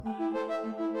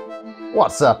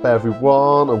What's up,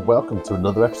 everyone, and welcome to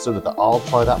another episode of the I'll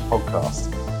Try That podcast.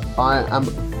 I am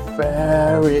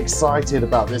very excited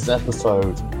about this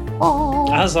episode.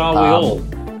 Oh, as are we all.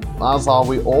 As are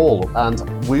we all.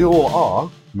 And we all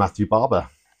are Matthew Barber.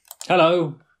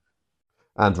 Hello.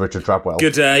 And Richard Trabwell.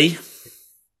 Good day.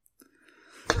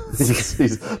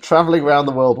 He's travelling around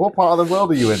the world. What part of the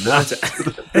world are you in now?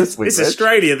 This week, it's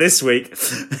Australia this week.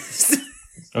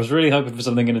 I was really hoping for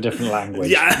something in a different language.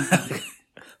 Yeah.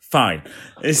 Fine.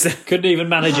 Couldn't even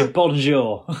manage it.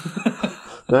 Bonjour.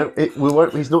 No, we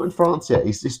won't. He's not in France yet.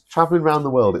 He's just travelling around the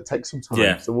world. It takes some time.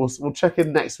 Yeah. So we'll check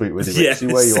in next week with him. See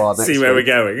where you are next week. See where we're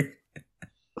going.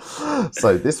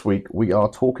 So this week we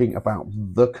are talking about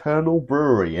the Kernel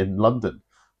Brewery in London,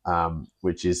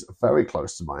 which is very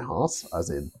close to my heart, as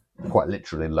in quite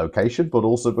literally in location, but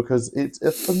also because it's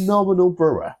a phenomenal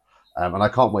brewer. And I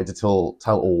can't wait to tell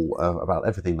all about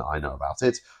everything that I know about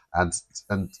it and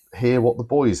hear what the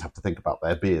boys have to think about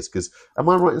their beers. Because am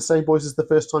I right in saying, boys, is the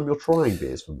first time you're trying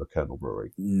beers from the Kernel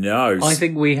Brewery? No. I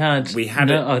think we had it.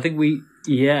 I think we,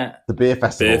 yeah. The beer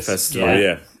festival. Beer festival,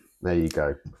 yeah. There you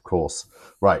go, of course.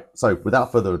 Right, so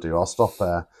without further ado, I'll stop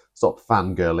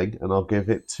fangirling and I'll give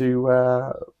it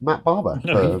to Matt Barber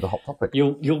for the hot topic.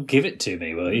 You'll give it to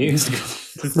me, will you?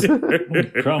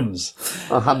 Crumbs.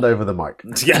 I'll hand over the mic.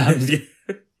 Yeah.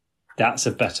 That's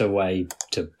a better way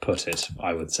to put it,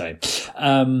 I would say.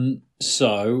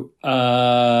 So I'm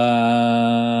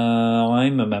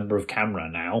a member of Camera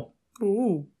now.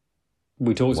 Ooh.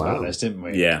 We talked about this, didn't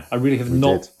we? Yeah. I really have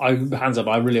hands up,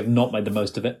 I really have not made the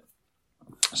most of it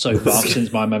so far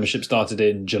since my membership started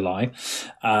in July.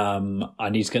 I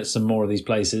need to get some more of these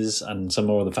places and some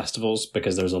more of the festivals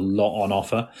because there's a lot on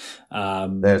offer.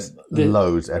 There's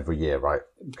loads every year, right?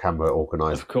 Camera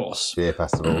organised, of course, beer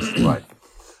festivals, right?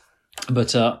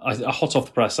 But hot off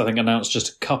the press, I think announced just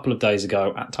a couple of days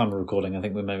ago at time of recording. I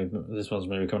think this one's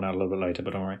maybe coming out a little bit later,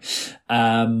 but don't worry.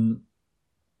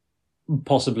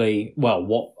 Possibly, well,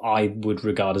 what I would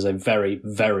regard as a very,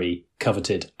 very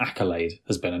coveted accolade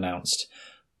has been announced.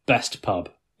 Best pub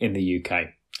in the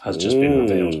UK has just been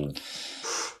revealed.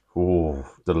 Ooh,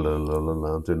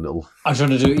 I'm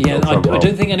trying to do. Yeah, I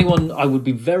don't think anyone. I would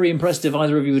be very impressed if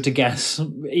either of you were to guess,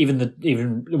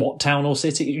 even what town or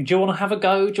city. Do you want to have a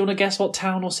go? Do you want to guess what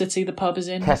town or city the pub is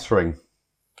in? Kettering.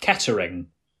 Kettering.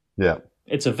 Yeah.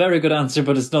 It's a very good answer,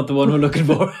 but it's not the one we're looking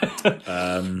for.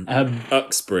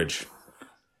 Uxbridge.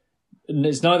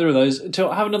 It's neither of those.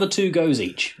 Have another two goes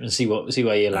each and see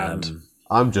where you land.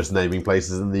 I'm just naming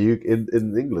places in the in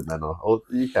England then, or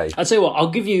the UK. I'd say I'll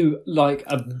give you like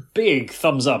a big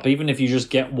thumbs up, even if you just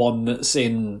get one that's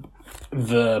in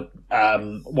the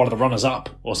one of the runners up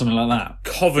or something like that.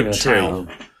 Coventry.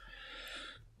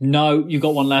 No, you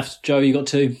got one left. Joe, you got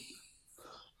two.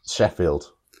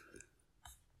 Sheffield.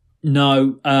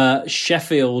 No,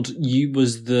 Sheffield.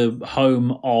 Was the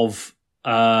home of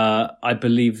I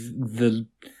believe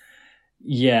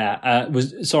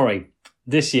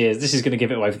This is going to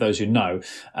give it away for those who know.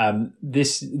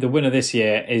 The winner this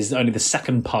year is only the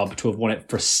second pub to have won it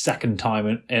for a second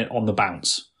time on the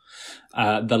bounce.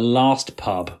 The last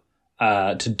pub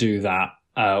to do that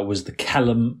was the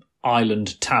Kelham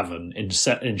Island Tavern in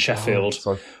Sheffield,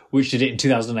 which did it in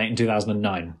 2008 and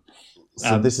 2009.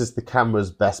 So this is the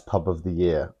Camera's Best Pub of the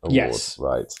Year award, yes.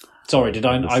 Right? Sorry,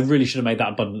 I really should have made that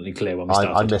abundantly clear when we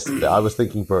started. I missed it. I was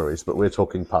thinking breweries, but we're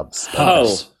talking pubs.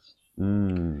 Hull.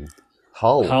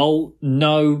 Hull.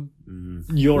 No.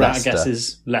 Your Leicester. out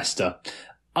guesses Leicester.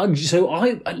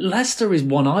 Leicester is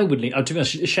one I would lean. To be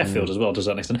honest, Sheffield as well to a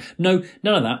certain extent. No,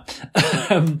 none of that.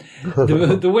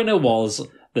 The winner was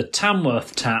the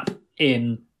Tamworth Tap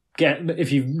in.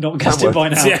 If you've not guessed it by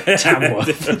now,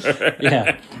 Tamworth.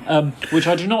 Yeah. Which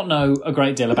I do not know a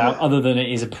great deal about, other than it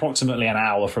is approximately an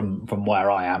hour from where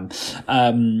I am.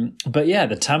 But yeah,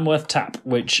 the Tamworth Tap,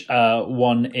 which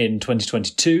won in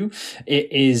 2022.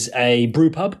 It is a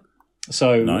brew pub.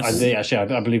 So nice.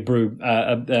 I believe brew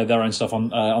their own stuff on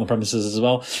the premises as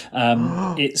well.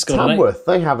 It's got Tamworth.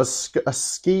 They have a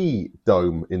ski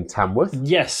dome in Tamworth.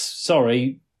 Yes.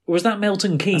 Sorry, was that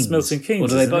Milton Keynes? That's Milton Keynes. Or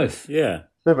do they both? Yeah.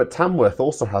 No, but Tamworth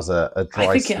also has a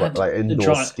dry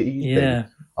indoor ski thing.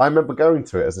 I remember going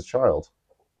to it as a child.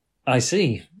 I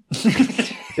see.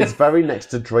 It's very next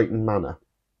to Drayton Manor.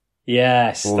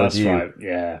 Yes, that's right.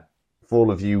 Yeah. For all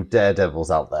of you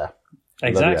daredevils out there.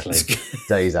 Exactly.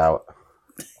 Days out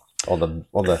on the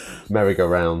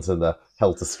merry-go-rounds and the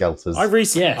helter-skelters. I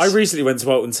recently went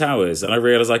to Alton Towers and I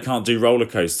realised I can't do roller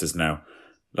coasters now.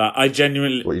 Like, I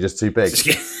genuinely... What, you're just too big?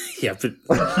 Yeah, but...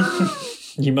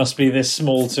 You must be this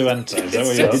small to enter. Is that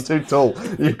what you are? You're too tall.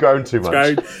 You've grown too much.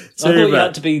 I thought you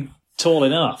had to be tall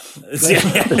enough.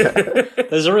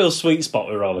 There's a real sweet spot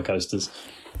with roller coasters.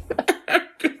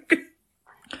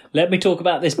 Let me talk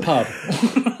about this pub.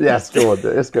 Yes, go on.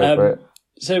 Let's go for it.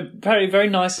 So very, very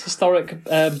nice historic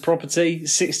property,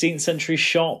 16th century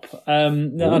shop,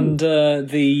 and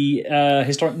the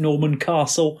historic Norman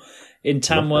Castle in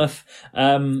Tamworth.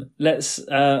 They're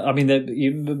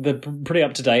pretty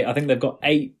up to date. I think they've got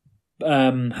 8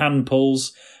 hand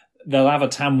pulls. They'll have a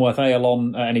Tamworth ale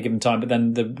on at any given time, but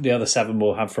then the other 7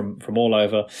 will have from all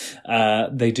over.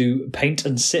 They do paint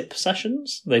and sip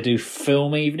sessions. They do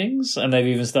film evenings, and they've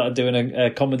even started doing a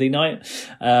comedy night.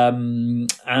 And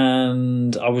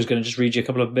I was going to just read you a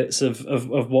couple of bits of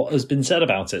what has been said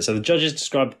about it. So the judges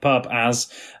described the pub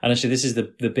as, and actually this is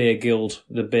the Beer Guild,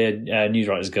 the Beer News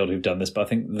Writers Guild who've done this, but I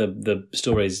think the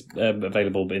story is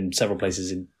available in several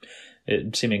places in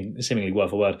seemingly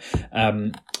worth a word.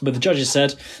 But the judges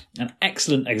said, an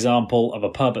excellent example of a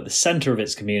pub at the centre of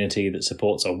its community that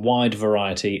supports a wide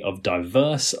variety of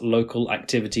diverse local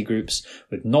activity groups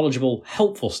with knowledgeable,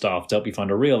 helpful staff to help you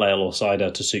find a real ale or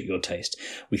cider to suit your taste.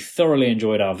 We thoroughly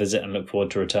enjoyed our visit and look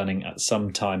forward to returning at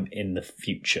some time in the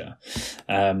future.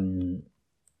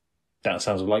 That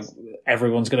sounds like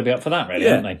everyone's going to be up for that, really,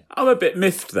 aren't they? I'm a bit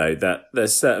miffed, though, that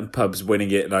there's certain pubs winning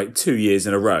it 2 years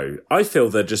in a row. I feel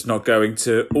they're just not going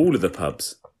to all of the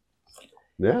pubs.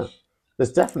 Yeah.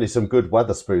 There's definitely some good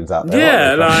Wetherspoons out there.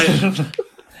 Yeah,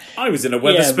 I was in a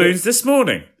Wetherspoons this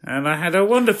morning, and I had a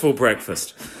wonderful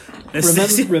breakfast.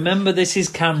 Remember, this is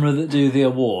Camera that do the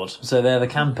award, so they're the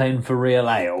campaign for real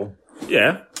ale.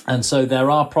 Yeah. And so there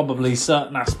are probably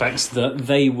certain aspects that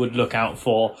they would look out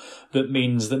for that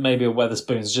means that maybe a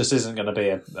Wetherspoons just isn't going to be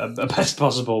a best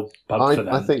possible pub for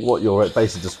them. I think what you're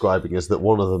basically describing is that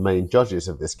one of the main judges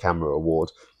of this Camera Award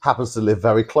happens to live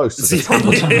very close to the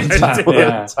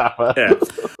Tower. Yeah.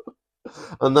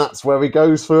 And that's where he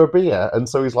goes for a beer. And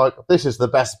so he's like, this is the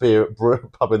best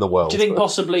pub in the world. Do you think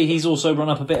possibly he's also run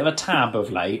up a bit of a tab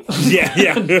of late?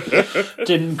 Yeah.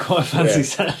 Didn't quite fancy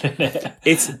selling it.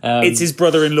 It's his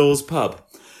brother-in-law's pub.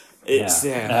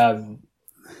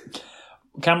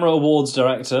 Camera Awards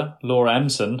director Laura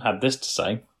Emson had this to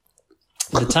say.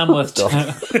 The Tamworth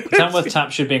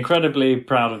Tap should be incredibly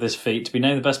proud of this feat. To be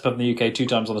named the best pub in the UK 2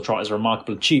 times on the trot is a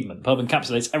remarkable achievement. The pub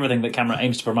encapsulates everything that Camera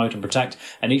aims to promote and protect,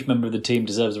 and each member of the team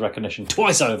deserves the recognition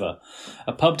twice over.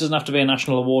 A pub doesn't have to be a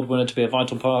national award winner to be a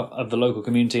vital part of the local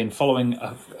community, and following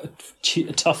a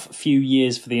tough few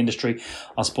years for the industry,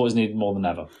 our support is needed more than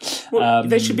ever. Well,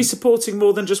 they should be supporting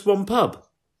more than just one pub.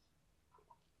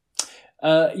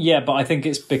 But I think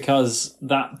it's because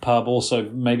that pub also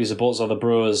maybe supports other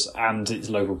brewers and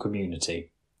its local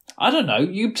community. I don't know.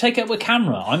 You take it with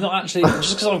Camera. I'm not actually,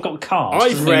 just because I've got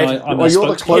cars. You're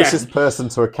the closest person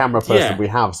to a Camera person we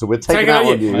have, so we're taking that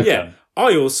on you. Yeah.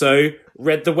 I also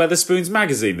read the Wetherspoons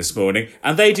magazine this morning,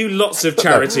 and they do lots of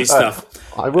charity stuff.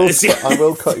 I will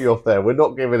cut you off there. We're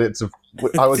not giving it to.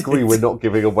 I agree. We're not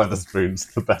giving a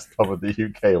Wetherspoons the best pub of the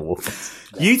UK award.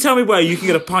 You tell me where you can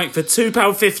get a pint for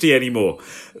 £2.50 anymore.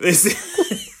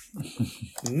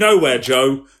 Nowhere,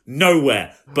 Joe.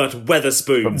 Nowhere but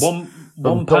Wetherspoons.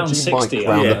 £1.60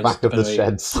 around the back of the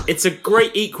sheds. It's a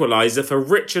great equaliser for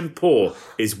rich and poor.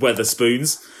 Is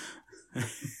Wetherspoons.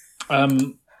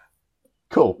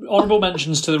 Cool. Honourable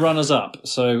mentions to the runners-up.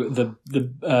 So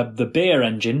the Beer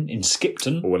Engine in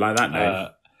Skipton. Oh, I like that name.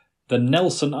 The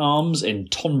Nelson Arms in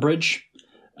Tonbridge.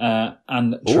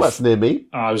 And that's near me.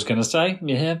 I was going to say,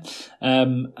 yeah.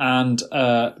 And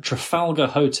Trafalgar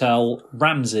Hotel,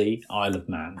 Ramsey, Isle of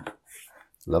Man.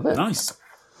 Love it. Nice.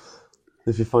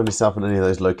 If you find yourself in any of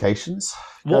those locations,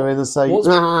 go in and say,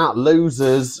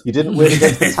 losers, you didn't win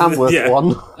against the Tamworth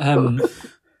one.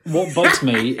 What bugs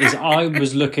me is I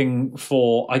was looking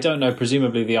for, I don't know,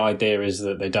 presumably the idea is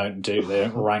that they don't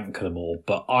rank them all,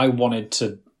 but I wanted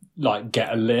to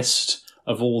get a list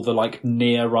of all the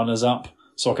near runners up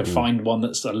so I could find one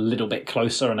that's a little bit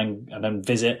closer and then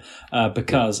visit,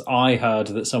 because I heard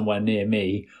that somewhere near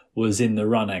me was in the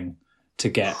running to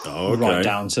get right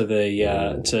down to the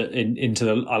into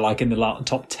the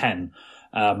top 10,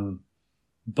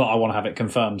 but I want to have it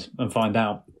confirmed and find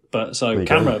out. But so,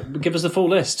 Camera, give us the full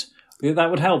list. That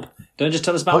would help. Don't just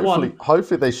tell us about one.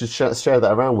 Hopefully they should share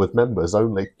that around with members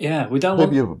only. Yeah, we don't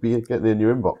Maybe you'll be getting it in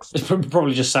your inbox. It's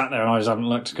probably just sat there and I just haven't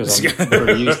looked because I'm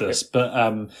pretty useless.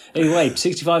 But anyway,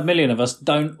 65 million of us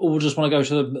don't all just want to go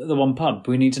to the one pub.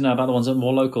 We need to know about the ones that are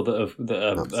more local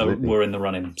that were in the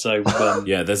running. So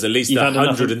there's at least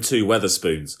 102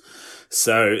 Wetherspoons.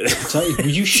 So will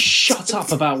you shut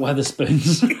up about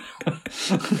Wetherspoons?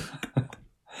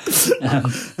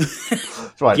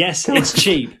 Right. Yes, it's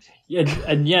cheap.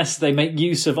 And yes, they make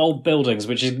use of old buildings,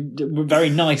 which is very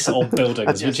nice old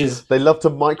buildings, which is... They love to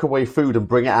microwave food and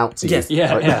bring it out to you.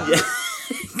 Yeah.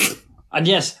 And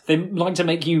yes, they like to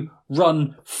make you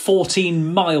run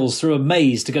 14 miles through a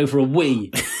maze to go for a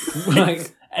wee.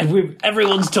 And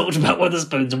everyone's talked about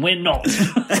Wetherspoons and we're not.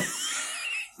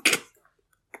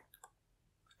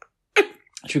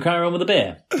 Should we carry on with the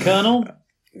beer? Kernel?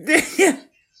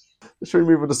 Should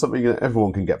we move on to something that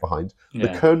everyone can get behind? The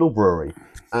Kernel Brewery.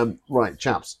 Right,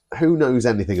 chaps, who knows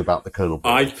anything about the Kernel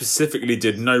Brewery? I specifically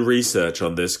did no research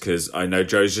on this because I know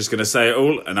Joe's just going to say it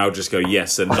all and I'll just go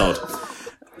yes and nod.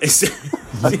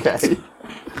 Okay.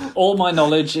 All my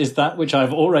knowledge is that which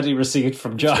I've already received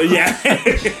from Joe. Yeah.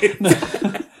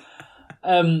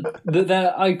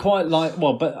 I quite like...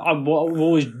 Well, but what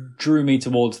always drew me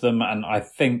towards them, and I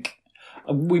think...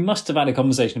 We must have had a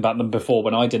conversation about them before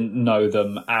when I didn't know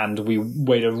them, and we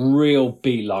made a real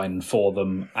beeline for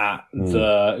them at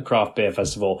the Craft Beer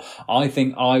Festival. I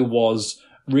think I was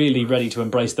really ready to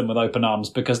embrace them with open arms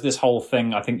because this whole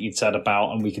thing I think you'd said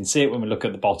about, and we can see it when we look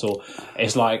at the bottle,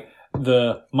 it's like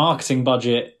the marketing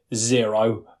budget,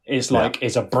 zero. It's like,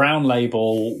 it's a brown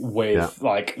label with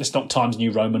like, it's not Times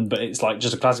New Roman, but it's like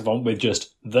just a classic font with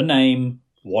just the name,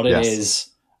 what it is,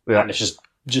 and it's just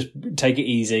take it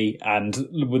easy, and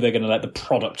they're going to let the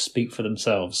product speak for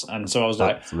themselves. And so I was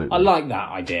like, I like that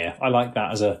idea. I like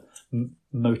that as a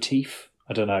motif.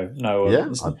 I don't know.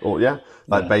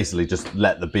 Basically just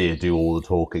let the beer do all the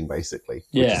talking, basically,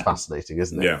 which is fascinating,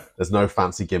 isn't it? Yeah. There's no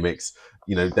fancy gimmicks.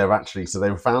 You know, they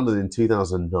were founded in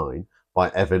 2009 by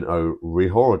Evan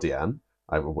O'Riordan.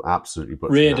 I will absolutely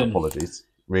butcher that. Apologies.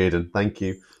 Reardon, thank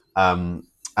you. And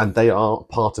they are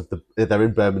part of they're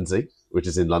in Bermondsey, which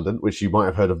is in London, which you might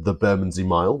have heard of the Bermondsey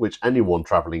Mile, which anyone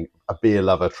a beer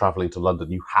lover travelling to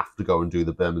London, you have to go and do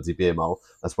the Bermondsey Beer Mile.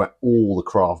 That's where all the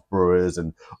craft brewers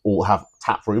and all have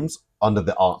tap rooms under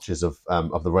the arches of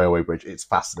the railway bridge. It's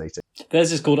fascinating.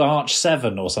 Theirs is called Arch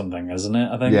 7 or something, isn't it?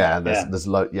 I think. Yeah, there's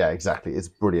exactly. It's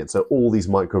brilliant. So all these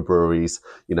microbreweries,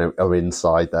 are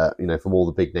inside there, from all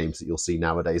the big names that you'll see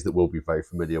nowadays that we'll be very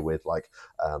familiar with, like,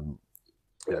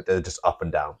 they're just up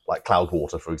and down. Like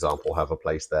Cloudwater, for example, have a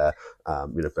place there. I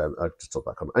just talked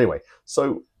about comment. Anyway,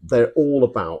 so they're all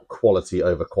about quality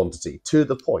over quantity to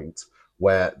the point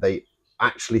where they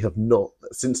actually have not,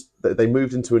 since they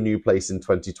moved into a new place in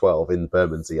 2012 in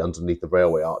Bermondsey underneath the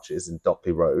railway arches in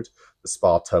Dockley Road, the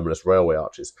Spa Terminus railway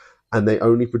arches, and they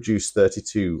only produce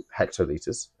 32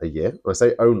 hectolitres a year. And I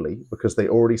say only because they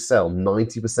already sell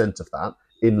 90% of that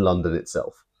in London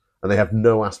itself. And they have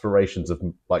no aspirations of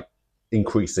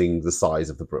increasing the size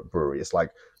of the brewery. It's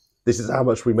like, this is how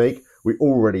much we make. We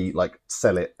already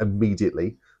sell it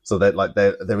immediately. So that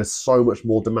there is so much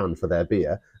more demand for their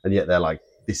beer, and yet they're like,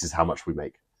 this is how much we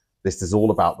make. This is all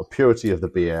about the purity of the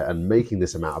beer and making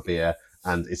this amount of beer,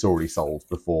 and it's already sold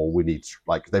before we need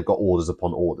they've got orders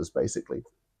upon orders basically.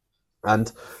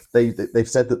 And they've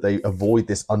said that they avoid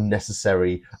this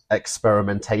unnecessary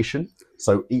experimentation.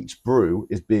 So each brew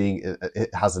it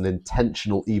has an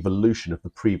intentional evolution of the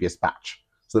previous batch.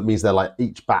 So that means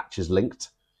each batch is linked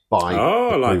by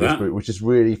the previous brew, which is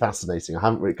really fascinating. I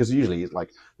haven't really, because usually it's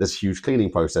there's huge cleaning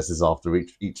processes after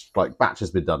each batch has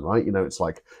been done, right? It's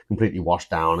completely washed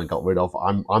down and got rid of.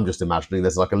 I'm just imagining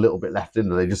there's a little bit left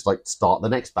in, and they just start the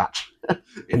next batch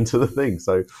into the thing.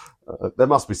 So there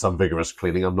must be some vigorous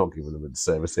cleaning. I'm not giving them a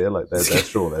disservice here. They're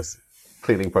sure there's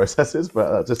cleaning processes,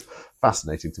 but just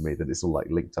fascinating to me that it's all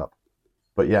linked up.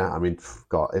 But yeah, I mean,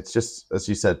 God, it's just, as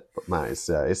you said, Matt,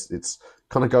 it's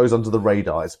kind of goes under the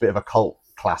radar. It's a bit of a cult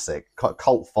classic,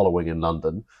 cult following in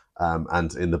London,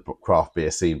 and in the craft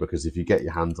beer scene, because if you get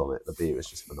your hands on it, the beer is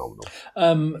just phenomenal.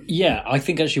 I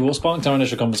think actually what sparked our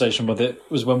initial conversation with it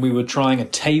was when we were trying a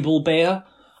table beer,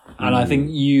 and I think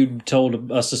you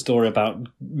told us a story about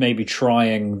maybe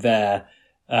trying their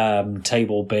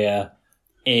table beer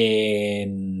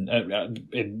in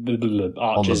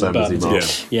Arches and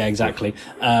Bermondsey. Yeah, exactly.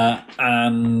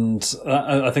 And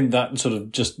I think that sort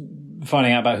of just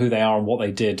finding out about who they are and what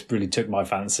they did really took my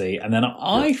fancy. And then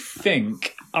I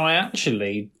think I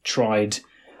actually tried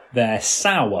their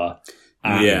sour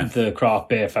at the Craft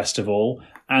Beer Festival,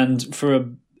 and for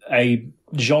a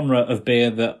genre of beer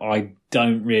that I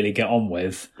don't really get on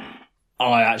with,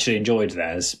 I actually enjoyed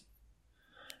theirs.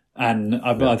 And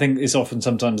I think it's often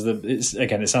sometimes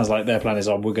it sounds like their plan is,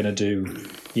 we're going to do,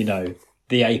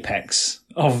 the apex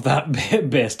of that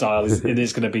beer style. It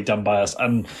is going to be done by us.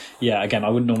 And yeah, again, I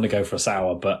wouldn't normally go for a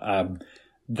sour, but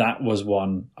that was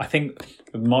one. I think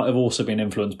it might have also been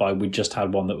influenced by, we just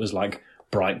had one that was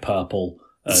bright purple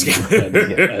soured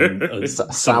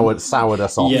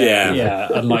us off. Yeah.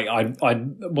 And like I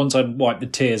once I'd wiped the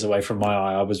tears away from my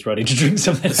eye, I was ready to drink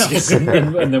something else, and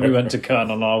then we went to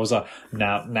Kernel, and I was like,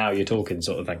 now you're talking,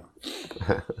 sort of thing.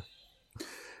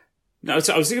 No,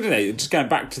 so I was thinking today, just going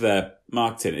back to their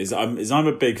marketing, I'm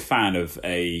a big fan of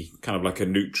a kind of like a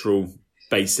neutral,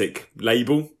 basic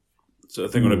label sort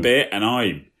of thing on a beer, and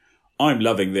I'm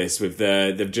loving this with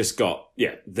they've just got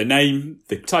the name,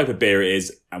 the type of beer it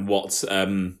is, and what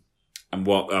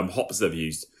hops they've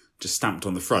used just stamped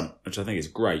on the front, which I think is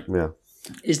great. Yeah.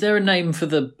 Is there a name for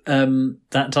the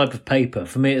that type of paper?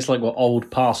 For me, it's like what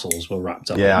old parcels were wrapped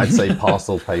up. Yeah, I'd say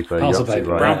parcel paper. Parcel paper.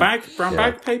 Right. Brown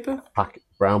bag paper.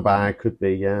 Brown bag could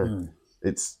be. Yeah.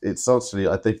 It's actually,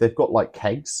 I think they've got like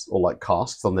kegs or like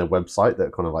casks on their website that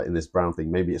are kind of like in this brown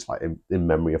thing. Maybe it's like in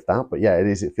memory of that, but yeah, it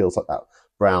is. It feels like that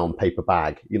brown paper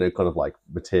bag, kind of like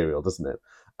material, doesn't it?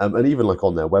 And even like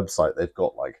on their website, they've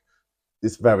got like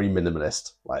it's very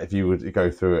minimalist. Like if you were to go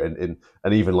through it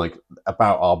and even like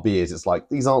about our beers, it's like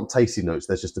these aren't tasting notes.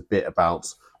 There's just a bit about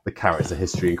the character,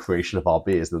 history, and creation of our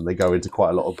beers. And then they go into quite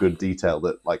a lot of good detail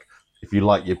that like if you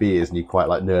like your beers and you quite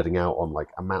like nerding out on like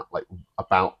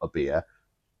about a beer,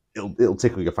 it'll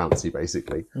tickle your fancy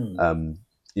basically.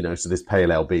 So this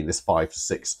pale ale being this 5 to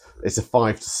 6, it's a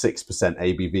 5 to 6%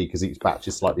 ABV because each batch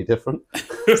is slightly different.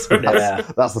 So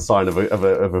that's the sign of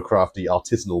a crafty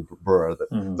artisanal brewer that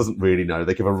doesn't really know.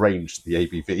 They give a range to the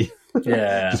ABV, which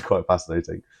is quite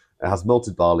fascinating. It has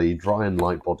malted barley, dry and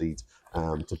light bodied,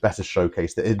 to better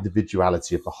showcase the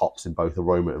individuality of the hops in both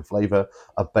aroma and flavour.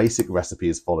 A basic recipe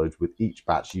is followed with each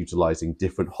batch utilising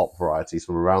different hop varieties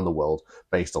from around the world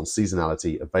based on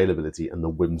seasonality, availability, and the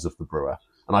whims of the brewer.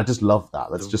 And I just love that.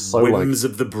 That's just so whims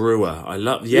of the brewer. I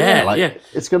love,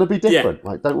 it's going to be different.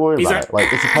 Like, don't worry about it.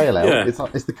 Like, it's a pale ale. Yeah.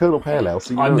 It's the Kernel pale ale,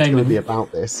 so it's going to be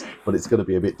about this, but it's going to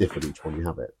be a bit different each one you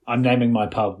have it. I'm naming my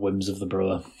pub Whims of the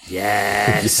Brewer.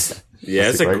 Yes.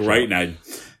 It's a great name.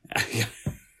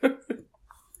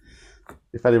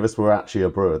 If any of us were actually a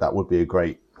brewer, that would be a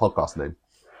great podcast name.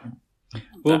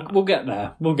 We'll get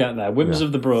there. Whims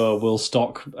of the Brewer will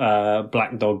stock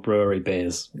Black Dog Brewery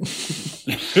beers.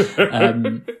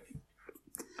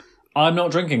 I'm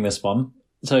not drinking this one,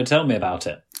 so tell me about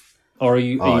it. Or are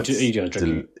you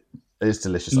drinking it? It's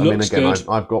delicious. Looks good.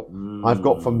 I've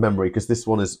got from memory, because this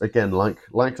one is, again, like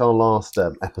our last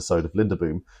episode of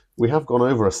Linderboom, we have gone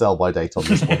over a sell-by date on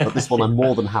this one, but this one I'm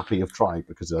more than happy of trying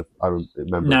because I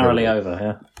remember... Narrowly over,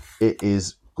 yeah. It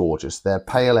is gorgeous. Their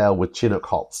pale ale with Chinook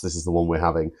hops, this is the one we're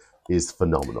having, is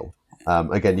phenomenal.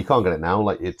 Again, you can't get it now.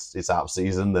 Like it's out of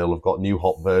season. They'll have got new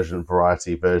hop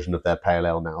variety version of their pale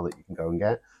ale now that you can go and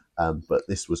get. But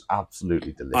this was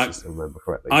absolutely delicious, if I remember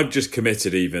correctly. I've just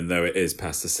committed, even though it is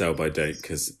past the sell-by date,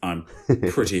 because I'm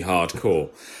pretty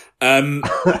hardcore.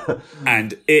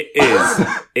 And it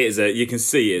is you can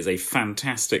see it is a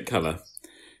fantastic colour,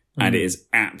 and it is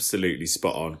absolutely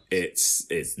spot on. It's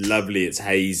lovely. It's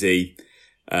hazy.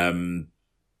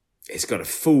 It's got a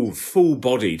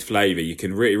full-bodied flavour. You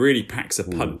can really packs a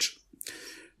punch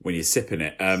when you're sipping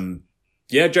it.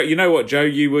 Yeah, Joe. You know what, Joe?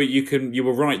 You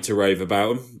were right to rave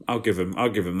about them. I'll give them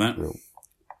that. Yeah.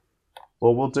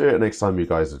 Well, we'll do it next time you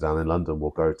guys are down in London. We'll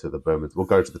go to the Birmingham. We'll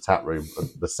go to the tap room,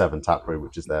 the 7 tap room,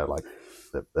 which is their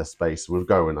their space. We'll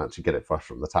go and actually get it fresh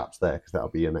from the taps there, because that'll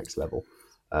be your next level.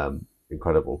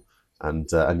 Incredible.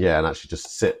 And actually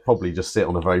just sit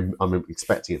on a very. I'm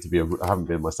expecting it to be. I haven't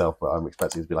been myself, but I'm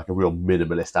expecting it to be like a real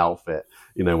minimalist outfit.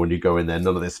 When you go in there,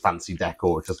 none of this fancy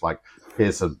decor. It's just like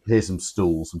here's some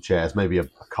stools, some chairs, maybe a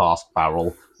cask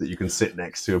barrel that you can sit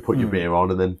next to and put your beer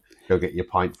on, and then go get your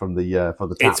pint from the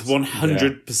taps. It's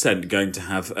 100% going to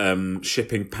have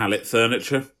shipping pallet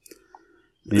furniture.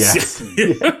 Yes.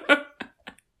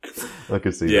 I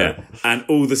could see that. And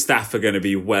all the staff are going to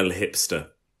be well hipster.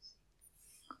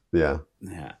 Yeah.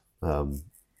 No,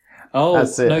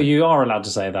 you are allowed to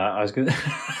say that. I was going.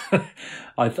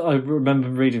 I remember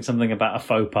reading something about a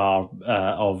faux pas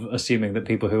of assuming that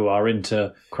people who are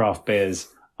into craft beers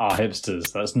are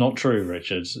hipsters. That's not true,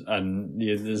 Richard. And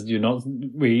you're not.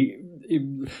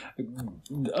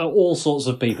 All sorts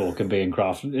of people can be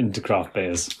into craft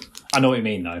beers. I know what you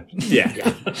mean, though. Yeah.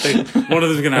 One of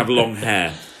them's going to have long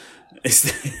hair.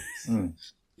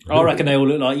 I reckon they all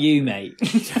look like you, mate.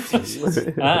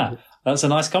 That's a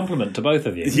nice compliment to both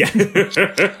of you. Yeah.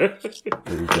 There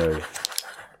you go.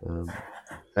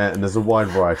 And there's a wide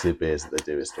variety of beers that they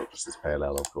do. It's not just this pale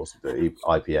ale, of course. We do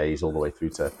IPAs all the way through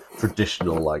to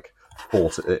traditional, like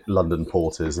London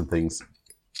porters and things.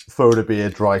 Foda beer,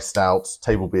 dry stouts,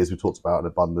 table beers we talked about in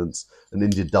abundance, an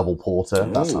Indian double porter.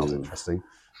 That sounds interesting.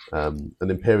 An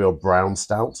Imperial Brown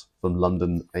Stout from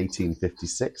London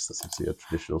 1856. That's obviously a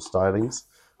traditional stylings.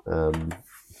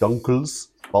 Dunkels,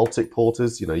 Baltic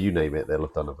Porters, you name it, they'll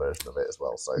have done a version of it as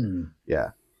well. So,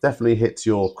 yeah, definitely hits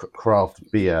your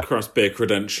craft beer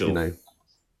credential.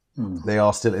 They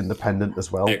are still independent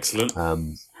as well. Excellent.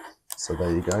 So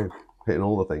there you go, hitting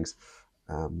all the things.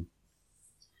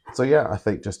 So yeah, I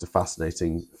think just a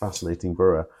fascinating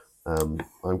brewer. I'm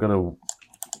going to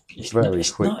very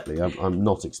quickly. I'm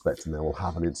not expecting they will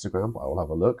have an Instagram, but I will have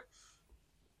a look.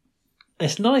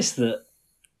 It's nice that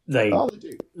they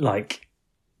do. like.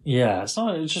 Yeah, it's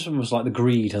not. It just was like the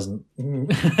greed hasn't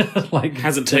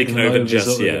hasn't taken over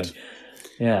just yet.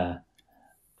 Yeah.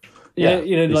 Yeah,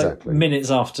 exactly.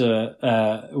 Minutes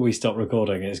after we stop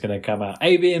recording, it's going to come out.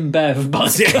 AB and Bev,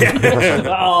 but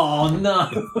oh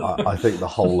no! I think the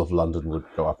whole of London would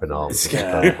go up in arms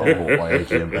by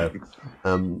AB and Bev.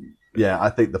 I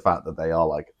think the fact that they are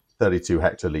like 32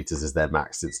 hectolitres is their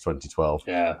max since 2012,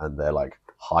 and they're like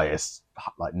highest,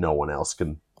 like no one else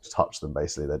can touch them.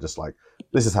 Basically, they're just like,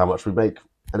 this is how much we make.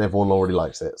 And everyone already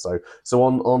likes it. So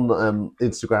on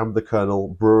Instagram, the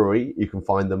Kernel Brewery, you can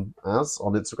find them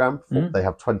on Instagram. They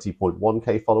have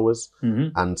 20.1k followers.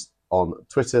 And on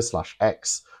Twitter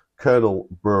 /X, Kernel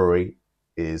Brewery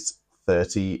is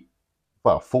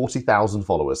 40,000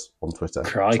 followers on Twitter.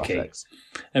 Crikey. /X.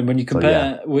 And when you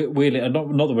compare, weirdly,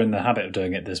 not that we're in the habit of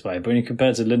doing it this way, but when you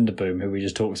compare to Linderboom, who we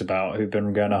just talked about, who've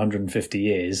been going 150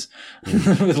 years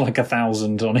with like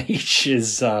 1,000 on each,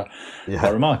 is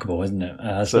quite remarkable, isn't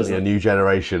it? Certainly a new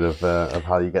generation of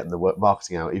how you're getting the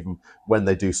marketing out, even when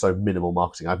they do so minimal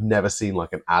marketing. I've never seen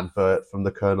like an advert from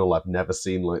the Kernel. I've never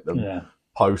seen like them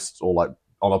post or like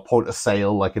on a point of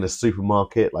sale, like in a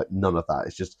supermarket, like none of that.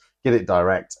 It's just get it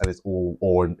direct, and it's all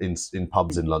in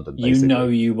pubs in London.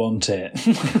 Basically. You want it,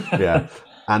 yeah,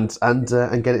 and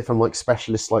get it from like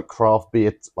specialists like craft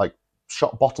beer, like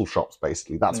bottle shops.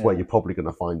 Basically, that's where you're probably going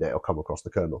to find it or come across the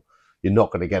Kernel. You're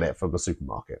not going to get it from a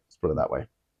supermarket. Let's put it that way.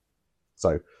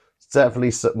 So it's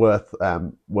definitely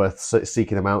worth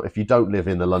seeking them out. If you don't live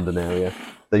in the London area,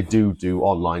 they do an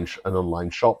online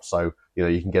shop, so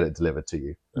you can get it delivered to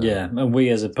you. And we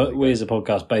as a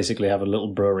podcast basically have a little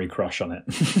brewery crush on it.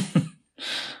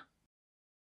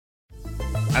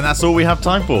 And that's all we have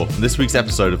time for this week's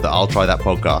episode of the I'll Try That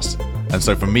podcast. And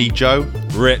so from me, Joe,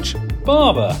 Rich,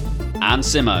 Barbara, and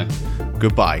Simo,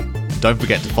 goodbye. And don't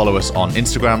forget to follow us on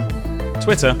Instagram,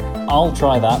 Twitter, I'll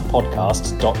try that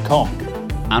podcast.com,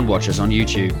 and watch us on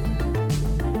YouTube.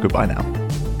 Goodbye now.